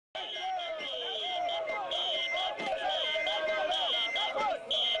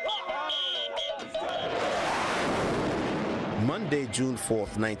Monday, June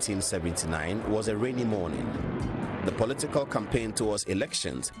 4th, 1979 was a rainy morning. The political campaign towards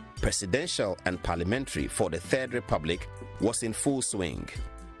elections, presidential and parliamentary, for the Third Republic was in full swing.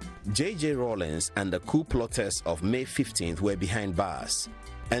 JJ Rawlings and the coup plotters of May 15th were behind bars.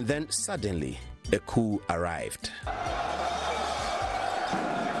 And then suddenly, a coup arrived.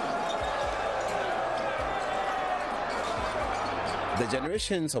 The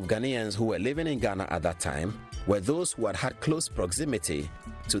generations of Ghanaians who were living in Ghana at that time were those who had had close proximity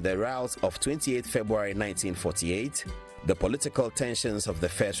to the riots of 28 February 1948, the political tensions of the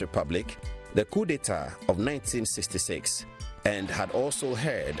First Republic, the coup d'etat of 1966, and had also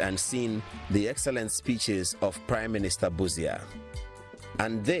heard and seen the excellent speeches of Prime Minister Buzia.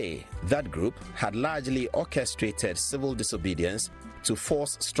 And they, that group, had largely orchestrated civil disobedience to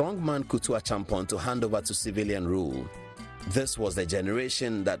force strongman Kutu Achampon to hand over to civilian rule. This was the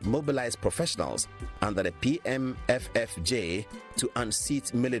generation that mobilized professionals under the PMFFJ to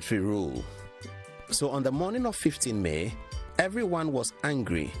unseat military rule. So on the morning of 15 May, everyone was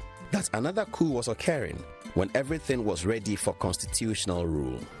angry that another coup was occurring when everything was ready for constitutional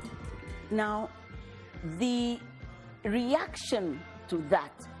rule. Now, the reaction to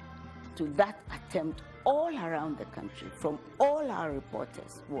that attempt all around the country, from all our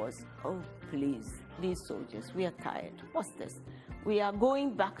reporters, was, oh, please, these soldiers, we are tired. What's this? We are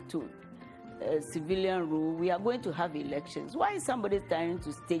going back to civilian rule. We are going to have elections. Why is somebody trying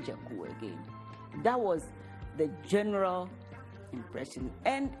to stage a coup again? That was the general impression.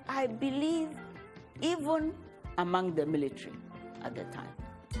 And I believe even among the military at the time.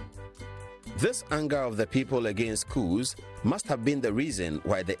 This anger of the people against coups must have been the reason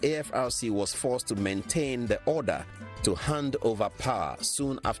why the AFRC was forced to maintain the order to hand over power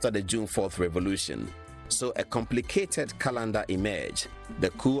soon after the June 4th revolution. So a complicated calendar emerged. The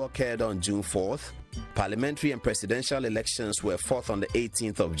coup occurred on June 4th. Parliamentary and presidential elections were fought on the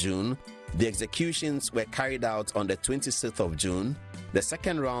 18th of June. The executions were carried out on the 26th of June. The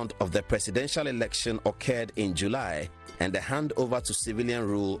second round of the presidential election occurred in July, and the handover to civilian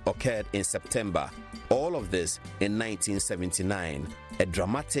rule occurred in September. All of this in 1979, a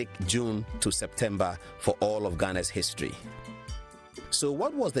dramatic June to September for all of Ghana's history. So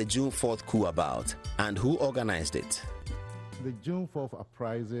what was the June 4th coup about, and who organized it? The June 4th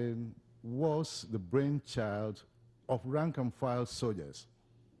uprising was the brainchild of rank-and-file soldiers.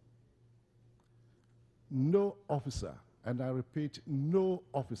 No officer, and I repeat, no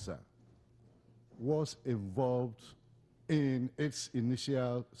officer, was involved in its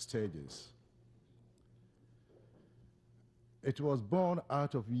initial stages. It was born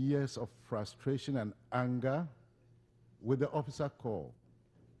out of years of frustration and anger with the officer corps,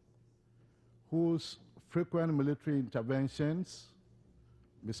 whose frequent military interventions,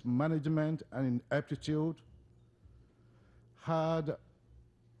 mismanagement, and ineptitude had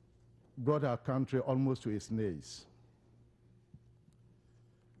brought our country almost to its knees.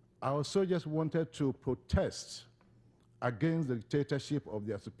 Our soldiers wanted to protest against the dictatorship of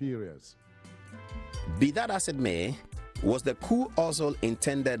their superiors. Be that as it may, was the coup also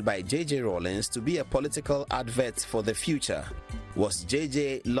intended by JJ Rawlings to be a political advert for the future? Was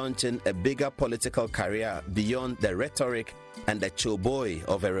JJ launching a bigger political career beyond the rhetoric and the choboy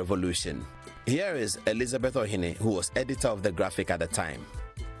of a revolution? Here is Elizabeth Ohene, who was editor of the graphic at the time.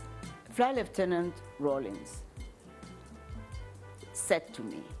 Flight Lieutenant Rawlings said to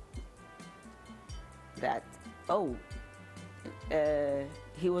me that,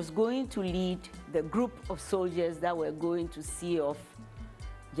 he was going to lead the group of soldiers that were going to see off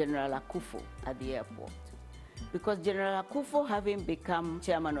General Akufo at the airport. Because General Akufo, having become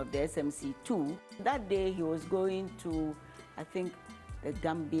chairman of the SMC2, that day he was going to, I think, the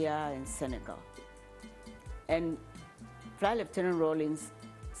Gambia and Senegal. And Flight Lieutenant Rawlings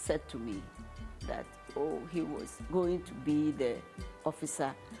said to me that, he was going to be the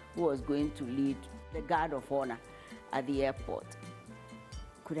officer who was going to lead the guard of honor at the airport.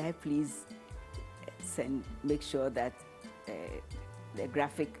 Could I please make sure that the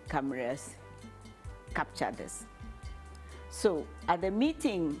graphic cameras capture this? So at the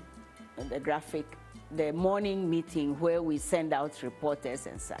meeting, the morning meeting where we send out reporters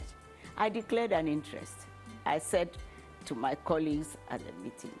and such, I declared an interest. I said to my colleagues at the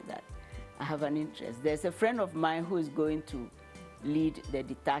meeting that I have an interest. There's a friend of mine who is going to lead the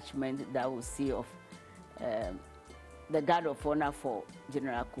detachment that will see off the guard of honor for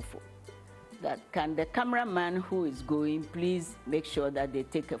General Akufo. That can the cameraman who is going please make sure that they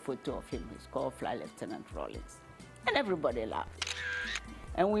take a photo of him? He's called Flight Lieutenant Rawlings. And everybody laughed.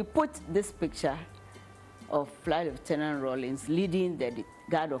 And we put this picture of Flight Lieutenant Rawlings leading the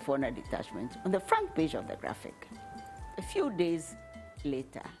guard of honor detachment on the front page of the graphic. A few days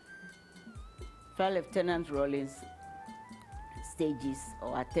later, Flight Lieutenant Rawlings stages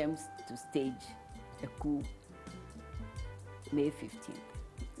or attempts to stage a coup May 15th.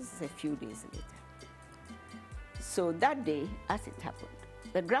 This is a few days later. So that day, as it happened,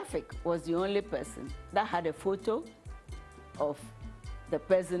 the graphic was the only person that had a photo of the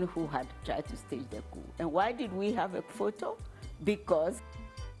person who had tried to stage the coup. And why did we have a photo? Because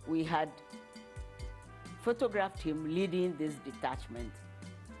we had photographed him leading this detachment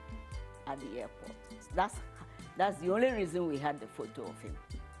at the airport. That's the only reason we had the photo of him.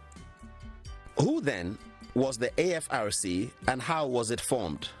 Who then was the AFRC and how was it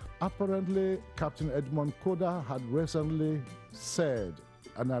formed? Apparently, Captain Adom-Otchere had recently said,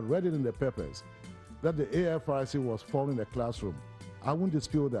 and I read it in the papers, that the AFRC was formed in a classroom. I won't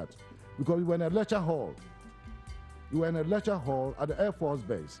dispute that, because we were in a lecture hall. We were in a lecture hall at the Air Force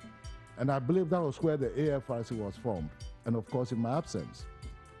Base, and I believe that was where the AFRC was formed, and of course in my absence.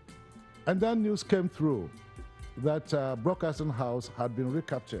 And then news came through that Broadcasting House had been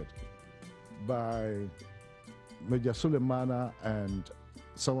recaptured by Major Suleimana and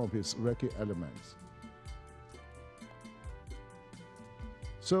some of his Reki elements.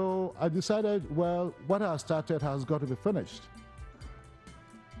 So I decided, well, what I started has got to be finished.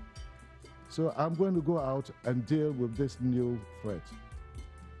 So I'm going to go out and deal with this new threat.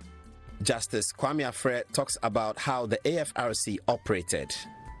 Justice Kwame Afre talks about how the AFRC operated.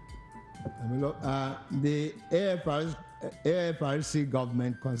 The AFRC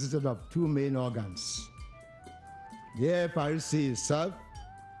government consisted of two main organs. The AFRC itself,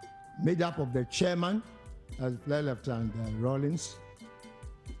 made up of the chairman, as Flight Lieutenant Rawlings,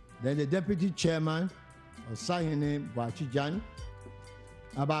 then the deputy chairman, Osahene Bwachijan,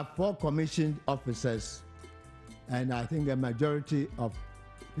 about 4 commissioned officers, and I think a majority of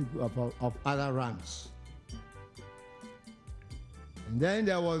people of other ranks. And then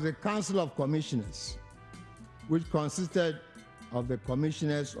there was a council of commissioners, which consisted of the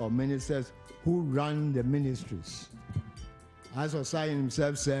commissioners or ministers who run the ministries. As Osahene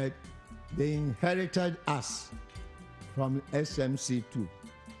himself said, they inherited us from SMC2.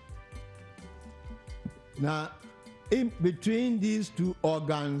 Now, in between these two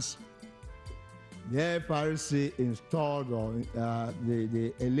organs, the FRC installed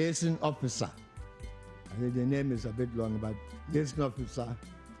the liaison officer. I think the name is a bit long, but liaison officer,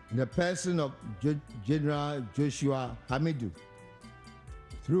 in the person of General Joshua Hamidou,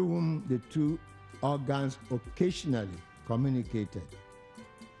 through whom the two organs occasionally communicated.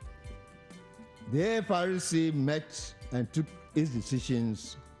 The FRC met and took its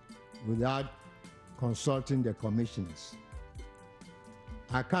decisions without consulting the commissioners.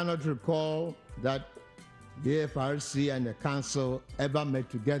 I cannot recall that the FRC and the council ever met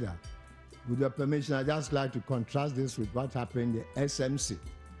together. With your permission, I'd just like to contrast this with what happened in the SMC.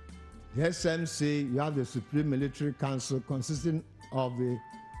 The SMC, you have the Supreme Military Council consisting of the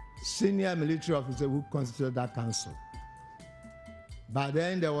senior military officer who constituted that council. But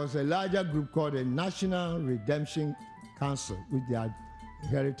then there was a larger group called the National Redemption Council, which they had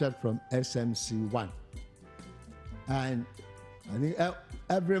inherited from SMC1. And I think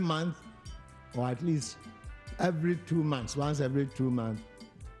every month, or at least every 2 months, once every 2 months,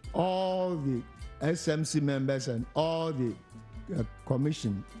 all the SMC members and all the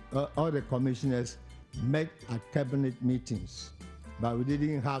commissioners met at cabinet meetings. But we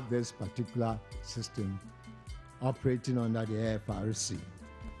didn't have this particular system operating under the AFRC.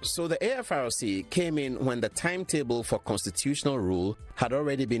 So the AFRC came in when the timetable for constitutional rule had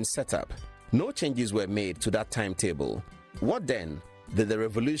already been set up. No changes were made to that timetable. What then did the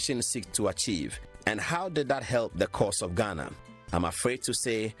revolution seek to achieve, and how did that help the cause of Ghana? I'm afraid to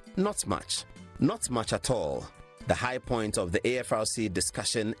say not much. Not much at all. The high point of the AFRC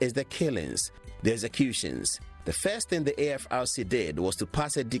discussion is the killings, the executions. The first thing the AFRC did was to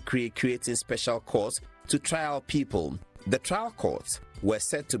pass a decree creating special courts to trial people. The trial courts were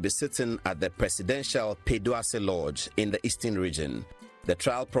said to be sitting at the presidential Peduase Lodge in the eastern region. The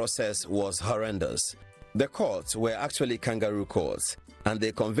trial process was horrendous. The courts were actually kangaroo courts, and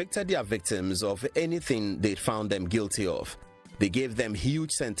they convicted their victims of anything they found them guilty of. They gave them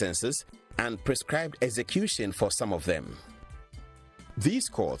huge sentences and prescribed execution for some of them. These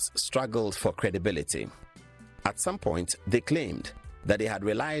courts struggled for credibility. At some point, they claimed that they had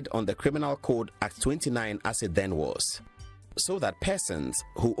relied on the Criminal Code Act 29 as it then was, so that persons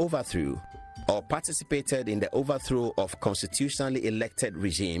who overthrew or participated in the overthrow of constitutionally elected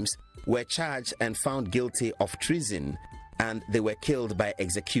regimes were charged and found guilty of treason, and they were killed by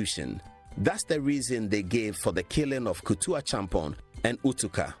execution. That's the reason they gave for the killing of Kutua Champon and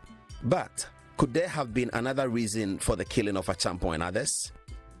Utuka. But Could there have been another reason for the killing of Achampong and others?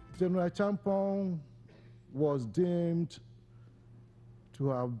 General Achampong was deemed to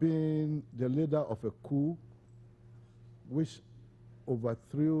have been the leader of a coup which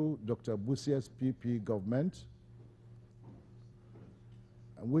overthrew Dr. Busier's PP government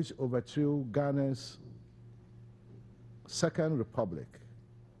and which overthrew Ghana's Second Republic.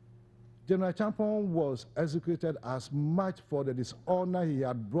 General Achampong was executed as much for the dishonor he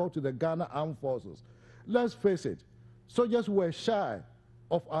had brought to the Ghana Armed Forces. Let's face it, soldiers were shy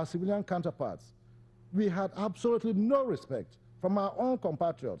of our civilian counterparts. We had absolutely no respect from our own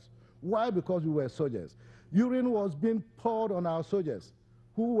compatriots. Why? Because we were soldiers. Urine was being poured on our soldiers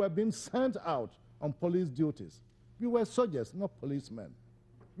who were being sent out on police duties. We were soldiers, not policemen.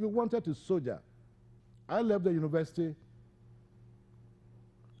 We wanted to soldier. I left the university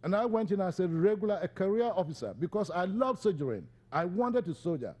and I went in as a career officer because I loved soldiering. I wanted to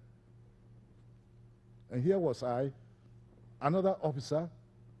soldier. And here was I, another officer,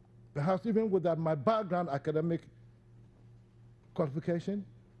 perhaps even without my background academic qualification,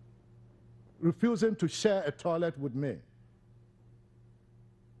 refusing to share a toilet with me.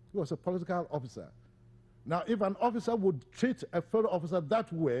 He was a political officer. Now, if an officer would treat a fellow officer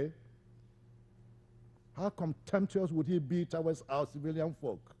that way, how contemptuous would he be towards our civilian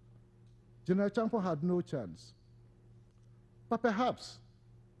folk? General Achampong had no chance. But perhaps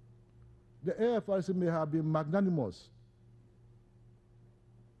the AFRC may have been magnanimous.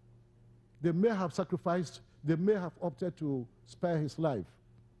 They may have sacrificed, they may have opted to spare his life.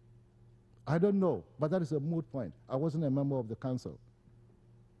 I don't know, but that is a moot point. I wasn't a member of the council.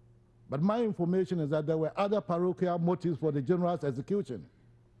 But my information is that there were other parochial motives for the general's execution.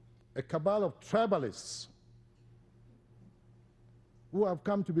 A cabal of tribalists who have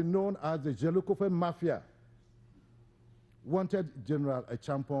come to be known as the Jelukofe Mafia wanted General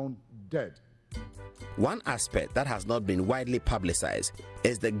Achampong dead. One aspect that has not been widely publicized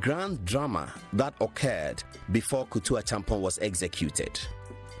is the grand drama that occurred before Kutu Achampong was executed.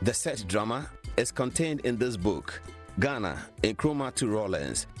 The said drama is contained in this book, Ghana, Nkrumah to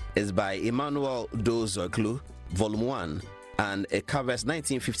Rawlings, is by Emmanuel Dozoklu, Volume 1, and it covers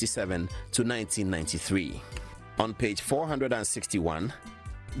 1957 to 1993. On page 461,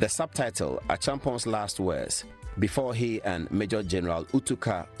 the subtitle, Achampong's Last Words, before he and Major General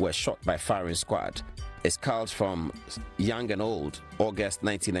Utuka were shot by firing squad, is culled from Young and Old, August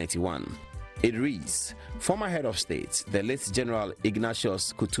 1991. It reads, former head of state, the late General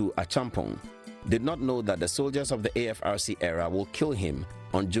Ignatius Kutu Achampong, did not know that the soldiers of the AFRC era will kill him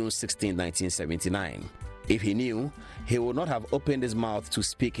on June 16, 1979. If he knew, he would not have opened his mouth to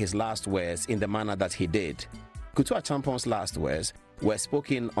speak his last words in the manner that he did. Kutu Achampong's last words were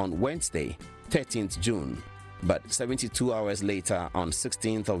spoken on Wednesday, 13th June, but 72 hours later, on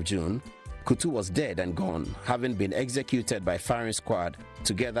 16th of June, Kutu was dead and gone, having been executed by firing squad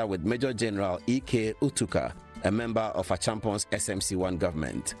together with Major General E.K. Utuka, a member of Achampong's SMC-1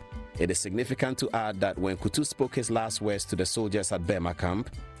 government. It is significant to add that when Kutu spoke his last words to the soldiers at Burma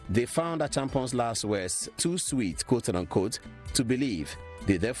camp, they found Achampong's last words too sweet, quote-unquote, to believe.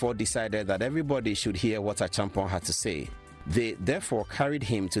 They therefore decided that everybody should hear what Achampong had to say. They therefore carried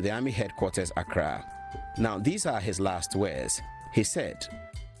him to the army headquarters, Accra. Now, these are his last words. He said,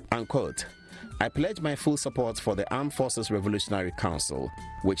 unquote, I pledge my full support for the Armed Forces Revolutionary Council,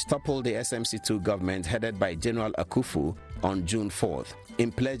 which toppled the SMC-2 government headed by General Akufu on June 4th.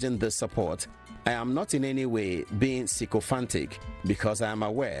 In pledging this support, I am not in any way being sycophantic because I am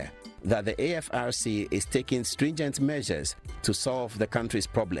aware that the AFRC is taking stringent measures to solve the country's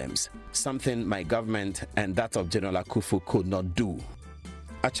problems, something my government and that of General Akufu could not do.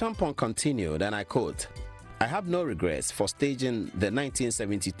 Achampong continued, and I quote, I have no regrets for staging the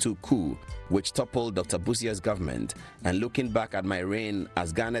 1972 coup which toppled Dr. Busier's government, and looking back at my reign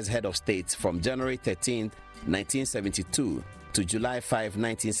as Ghana's head of state from January 13, 1972 to July 5,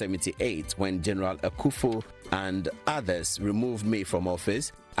 1978, when General Akufu and others removed me from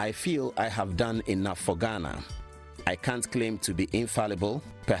office, I feel I have done enough for Ghana. I can't claim to be infallible.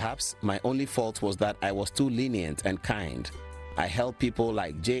 Perhaps my only fault was that I was too lenient and kind. I helped people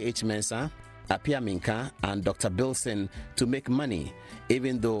like J.H. Mensah, Apia Minka, and Dr. Bilson to make money,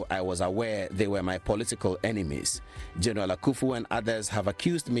 even though I was aware they were my political enemies. General Akufu and others have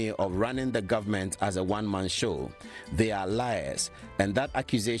accused me of running the government as a one-man show. They are liars, and that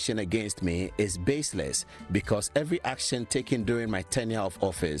accusation against me is baseless because every action taken during my tenure of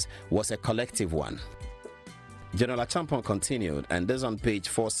office was a collective one. General Achampong continued, and this on page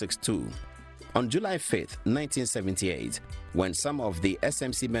 462. On July 5th, 1978, when some of the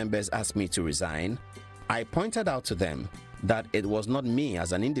SMC members asked me to resign, I pointed out to them that it was not me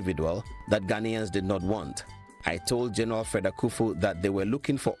as an individual that Ghanaians did not want. I told General Fred Akufo that they were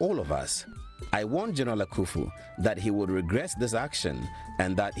looking for all of us. I warned General Akufo that he would regret this action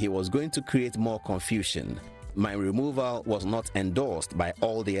and that he was going to create more confusion. My removal was not endorsed by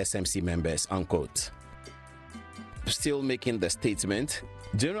all the SMC members, unquote. Still making the statement,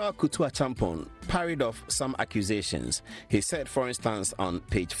 General Kutu Achampong parried off some accusations. He said, for instance, on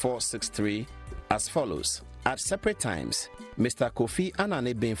page 463, as follows: at separate times, Mr. Kofi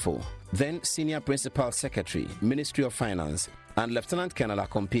Anane Benfo, then Senior Principal Secretary, Ministry of Finance, and Lieutenant Colonel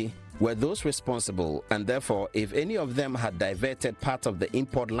Akompi were those responsible, and therefore, if any of them had diverted part of the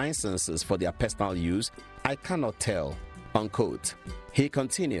import licenses for their personal use, I cannot tell, unquote. He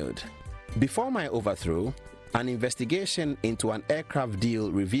continued, before my overthrow, an investigation into an aircraft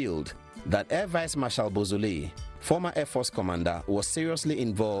deal revealed that Air Vice Marshal Bozole, former Air Force commander, was seriously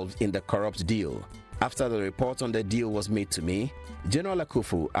involved in the corrupt deal. After the report on the deal was made to me, General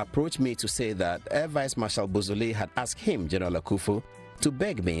Akufo approached me to say that Air Vice Marshal Bozole had asked him, General Akufo, to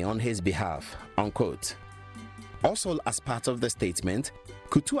beg me on his behalf, unquote. Also, as part of the statement,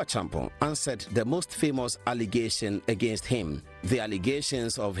 Kutu Achampong answered the most famous allegation against him, the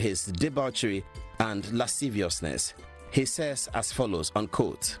allegations of his debauchery and lasciviousness. He says as follows,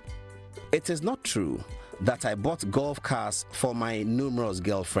 unquote, it is not true that I bought golf cars for my numerous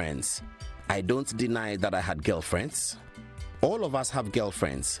girlfriends. I don't deny that I had girlfriends. All of us have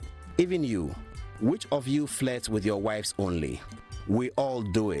girlfriends, even you. Which of you flirts with your wives only? We all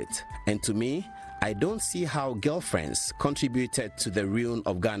do it, and to me, I don't see how girlfriends contributed to the ruin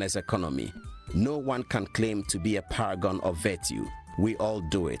of Ghana's economy. No one can claim to be a paragon of virtue. We all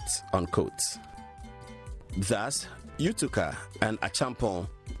do it, unquote. Thus, Utuka and Achampong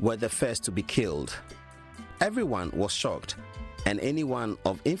were the first to be killed. Everyone was shocked, and anyone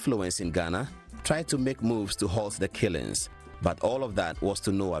of influence in Ghana tried to make moves to halt the killings, but all of that was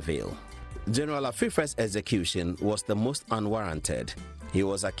to no avail. General Afifre's execution was the most unwarranted. He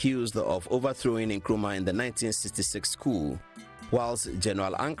was accused of overthrowing Nkrumah in the 1966 coup, whilst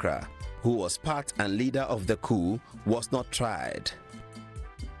General Ankara, who was part and leader of the coup, was not tried.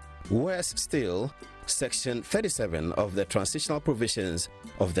 Worse still, Section 37 of the Transitional Provisions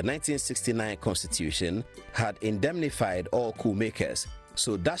of the 1969 Constitution had indemnified all coup makers,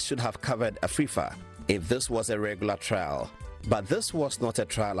 so that should have covered Afrifa if this was a regular trial. But this was not a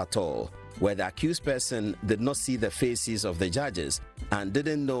trial at all, where the accused person did not see the faces of the judges and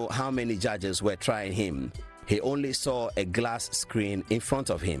didn't know how many judges were trying him. He only saw a glass screen in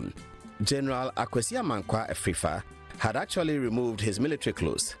front of him. General Akwesi Amankwa Afrifa had actually removed his military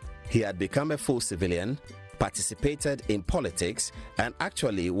clothes. He had become a full civilian, participated in politics, and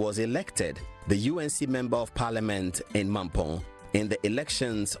actually was elected the UNC Member of Parliament in Mampong in the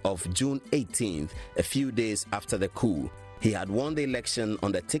elections of June 18th, a few days after the coup. He had won the election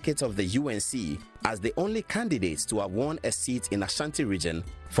on the ticket of the UNC as the only candidate to have won a seat in Ashanti region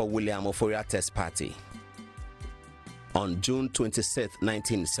for William Oforiate's party. On June 26,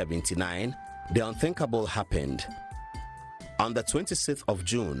 1979, the unthinkable happened. On the 26th of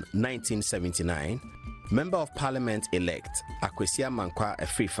June 1979, Member of Parliament-elect Akwesi Amankwa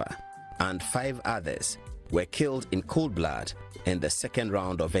Afrifa and 5 others were killed in cold blood in the second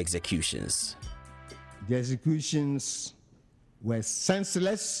round of executions. The executions were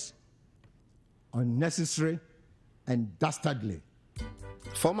senseless, unnecessary, and dastardly.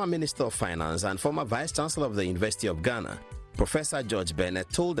 Former Minister of Finance and former Vice Chancellor of the University of Ghana, Professor George Bennett,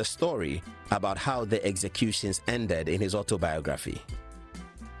 told a story about how the executions ended in his autobiography.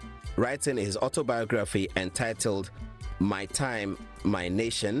 Writing his autobiography entitled My Time, My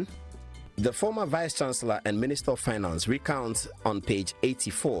Nation, the former Vice Chancellor and Minister of Finance recounts on page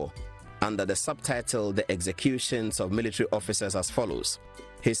 84 under the subtitle The Executions of Military Officers as follows.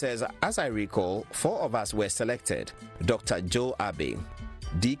 He says, as I recall, 4 of us were selected: Dr. Joe Abe,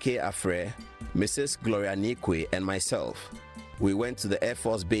 D.K. Afre, Mrs. Gloria Nikwe, and myself. We went to the Air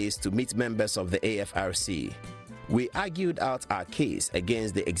Force Base to meet members of the AFRC. We argued out our case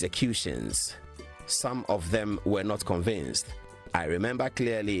against the executions. Some of them were not convinced. I remember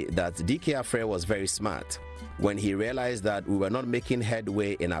clearly that D.K. Afre was very smart. When he realized that we were not making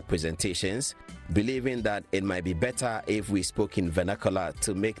headway in our presentations, believing that it might be better if we spoke in vernacular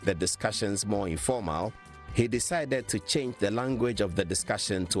to make the discussions more informal, he decided to change the language of the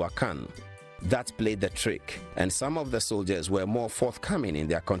discussion to Akan. That played the trick, and some of the soldiers were more forthcoming in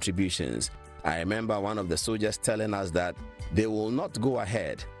their contributions. I remember one of the soldiers telling us that they will not go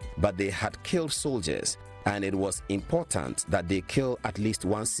ahead, but they had killed soldiers, and it was important that they kill at least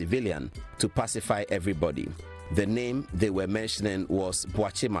one civilian to pacify everybody. The name they were mentioning was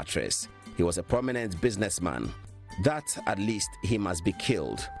Boakye Mattress. He was a prominent businessman. that at least he must be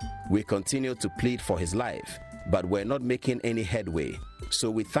killed. We continued to plead for his life, but were not making any headway. So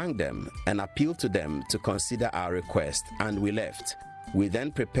we thanked them and appealed to them to consider our request, and we left. We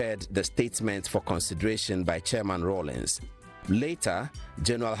then prepared the statement for consideration by Chairman Rawlings. Later,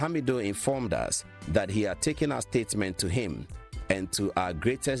 General Hamido informed us that he had taken our statement to him, and to our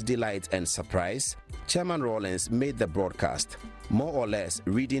greatest delight and surprise, Chairman Rawlings made the broadcast, more or less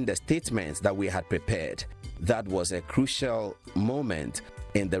reading the statements that we had prepared. That was a crucial moment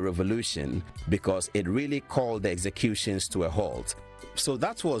in the revolution because it really called the executions to a halt. So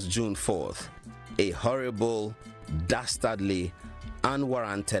that was June 4th, a horrible, dastardly,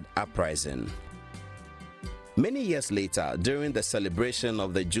 unwarranted uprising. Many years later, during the celebration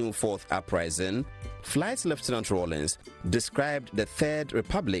of the June 4th uprising, Flight Lieutenant Rawlings described the Third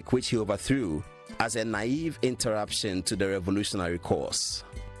Republic, which he overthrew, as a naive interruption to the revolutionary course.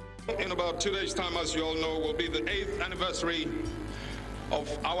 In about 2 days' time, as you all know, will be the 8th anniversary of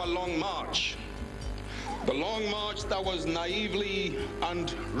our long march. The long march that was naively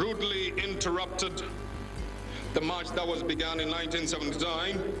and rudely interrupted. The march that was begun in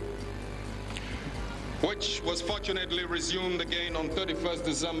 1979, which was fortunately resumed again on 31st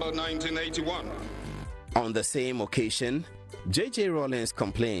December 1981. On the same occasion, JJ Rawlings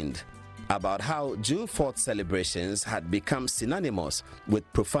complained about how June 4th celebrations had become synonymous with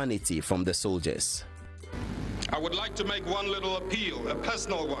profanity from the soldiers. I would like to make one little appeal, a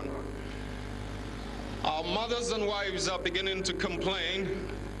personal one. Our mothers and wives are beginning to complain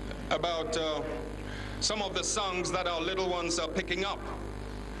about some of the songs that our little ones are picking up.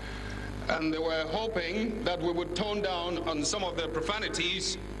 And they were hoping that we would tone down on some of the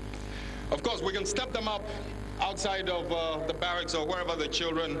profanities. Of course, we can step them up outside of the barracks or wherever the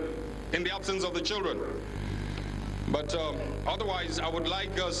children, in the absence of the children. But otherwise, I would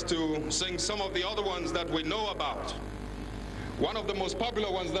like us to sing some of the other ones that we know about. One of the most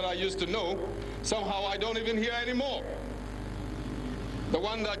popular ones that I used to know, somehow I don't even hear anymore. The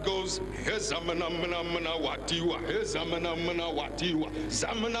one that goes, that's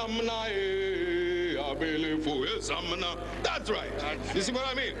right. You see what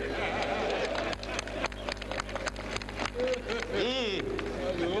I mean?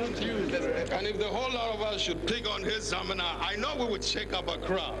 And if the whole lot of us should pick on his zamana, I know we would shake up a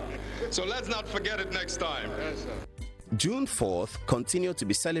crowd. So let's not forget it next time. June 4th continued to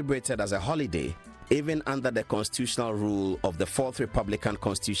be celebrated as a holiday, even under the constitutional rule of the Fourth Republican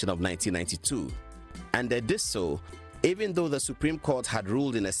Constitution of 1992. And they did so even though the Supreme Court had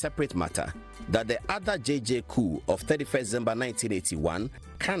ruled in a separate matter that the other JJ coup of 31st December 1981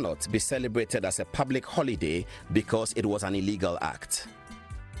 cannot be celebrated as a public holiday because it was an illegal act.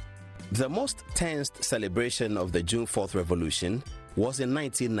 The most tensed celebration of the June 4th revolution was in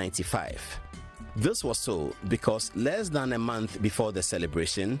 1995. This was so because less than a month before the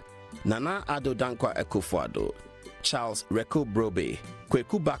celebration, Nana Addo Dankwa Akufo-Addo, Charles Reko Brobe,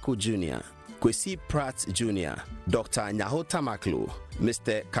 Kweku Baku Jr., Kwesi Pratt Jr., Dr. Nyaho Tamaklo,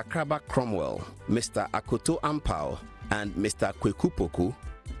 Mr. Kakraba Cromwell, Mr. Akoto Ampao, and Mr. Kweku Poku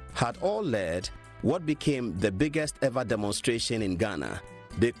had all led what became the biggest ever demonstration in Ghana.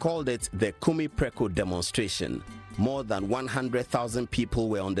 They called it the Kumi Preko demonstration. More than 100,000 people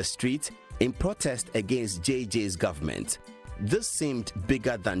were on the street in protest against JJ's government. This seemed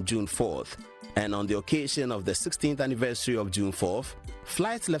bigger than June 4th, and on the occasion of the 16th anniversary of June 4th,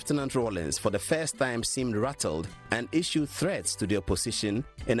 Flight Lieutenant Rawlings for the first time seemed rattled and issued threats to the opposition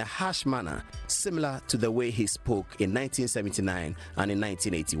in a harsh manner, similar to the way he spoke in 1979 and in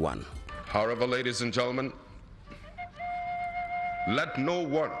 1981. However, ladies and gentlemen, let no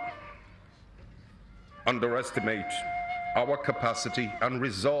one underestimate our capacity and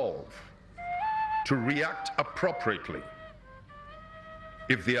resolve to react appropriately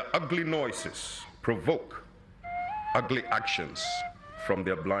if their ugly noises provoke ugly actions from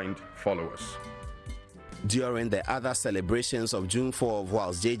their blind followers. During the other celebrations of June 4th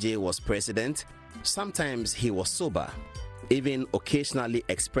whilst JJ was president, sometimes he was sober, even occasionally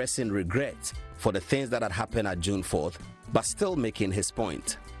expressing regret for the things that had happened at June 4th, but still making his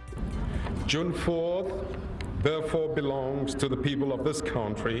point. June 4th therefore belongs to the people of this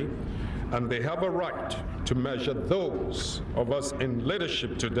country, and they have a right to measure those of us in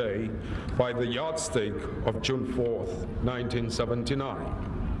leadership today by the yardstick of June 4th, 1979.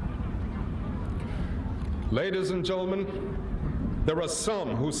 Ladies and gentlemen, there are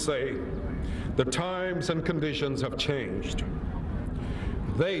some who say the times and conditions have changed.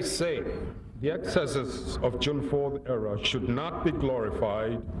 They say the excesses of June 4th era should not be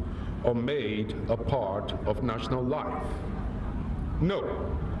glorified or made a part of national life. No.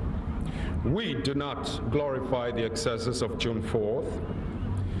 we do not glorify the excesses of June 4th,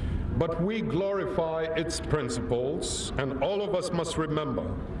 but we glorify its principles, and all of us must remember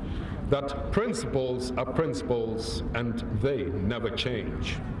that principles are principles and they never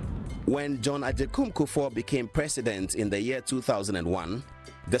change. When John Agyekum Kufuor became president in the year 2001,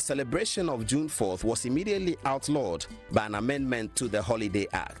 the celebration of June 4th was immediately outlawed by an amendment to the Holiday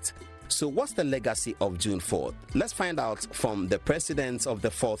Act. So what's the legacy of June 4th? Let's find out from the presidents of the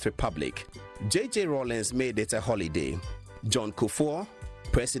Fourth Republic. JJ Rawlings made it a holiday. John Kufuor,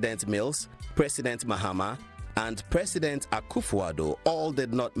 President Mills, President Mahama, and President Akufo-Addo all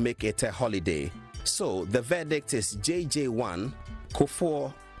did not make it a holiday. So the verdict is JJ 1,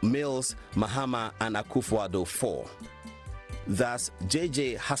 Kufuor, Mills, Mahama, and Akufo-Addo 4. Thus,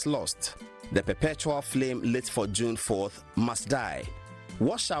 JJ has lost. The perpetual flame lit for June 4th must die.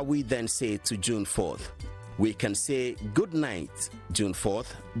 What shall we then say to June 4th? We can say good night, June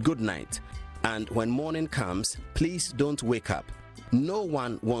 4th, good night. And when morning comes, please don't wake up. No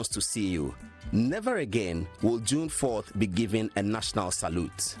one wants to see you. Never again will June 4th be given a national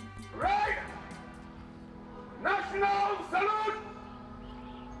salute. Right! National salute!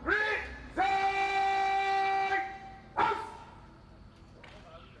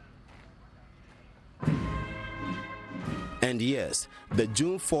 And yes, the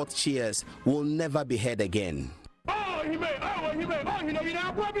June 4th cheers will never be heard again.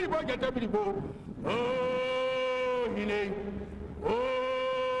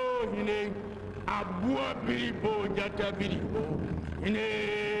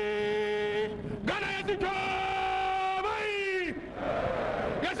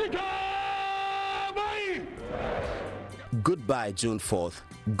 Goodbye, June 4th.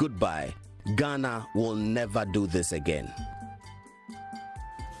 Goodbye. Ghana will never do this again.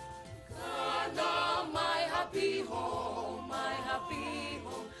 Ghana, my happy home,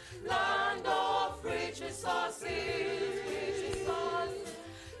 land of rich resources,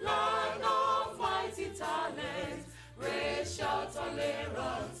 land of mighty talent, racial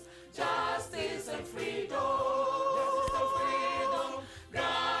tolerance, justice and freedom.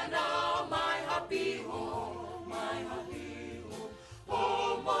 Ghana, my happy home,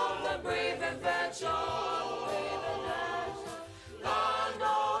 home of the brave and virtuous, land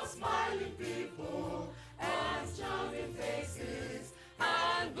of smiling people and charming faces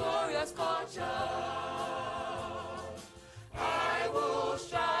and glorious culture.